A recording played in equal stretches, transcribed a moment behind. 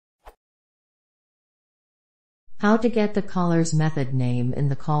How to get the caller's method name in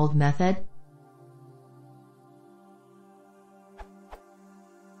the called method?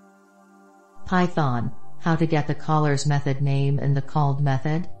 Python. How to get the caller's method name in the called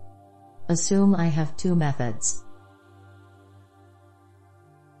method? Assume I have two methods.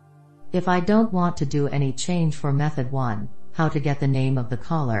 If I don't want to do any change for method 1, how to get the name of the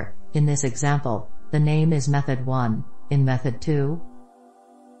caller? In this example, the name is method 1. In method 2,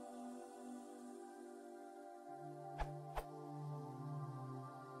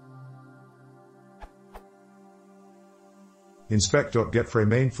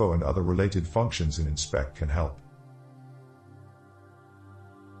 inspect.getFrameInfo and other related functions in inspect can help.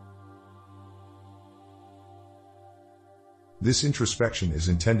 This introspection is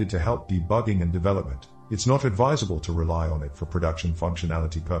intended to help debugging and development. It's not advisable to rely on it for production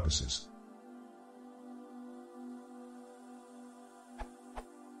functionality purposes.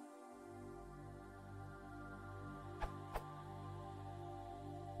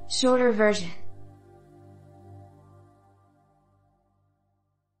 Shorter version.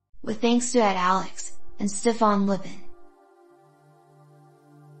 With thanks to @Alex and Stefan Lippin.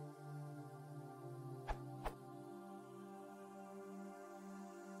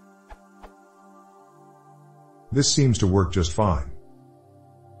 This seems to work just fine.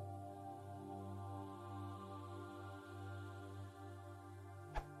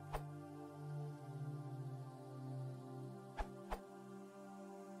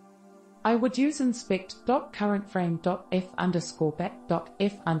 I would use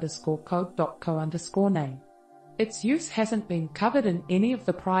inspect.currentFrame.f_back.f_code.co_name. Its use hasn't been covered in any of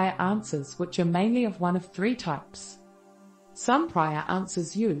the prior answers, which are mainly of one of three types. Some prior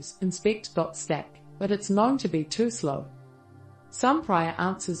answers use inspect.stack, but it's known to be too slow. Some prior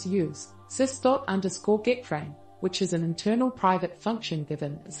answers use sys._getFrame, which is an internal private function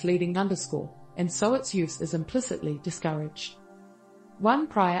given its leading underscore, and so its use is implicitly discouraged. One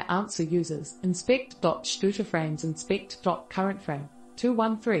prior answer uses inspect.stutterFrames inspect.currentFrame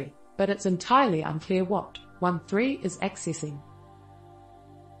 213, but it's entirely unclear what 13 is accessing.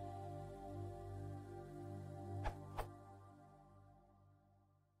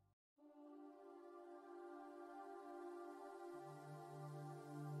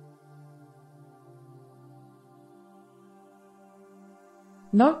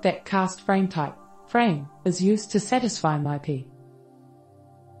 Note that cast frame type, frame, is used to satisfy MIP.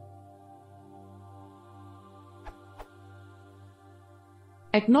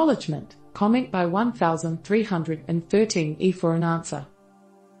 Acknowledgement, comment by 1313E for an answer.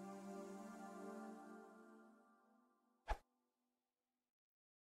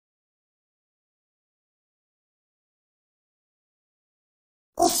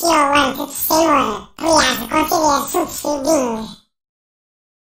 If you want to see more, please consider subscribing.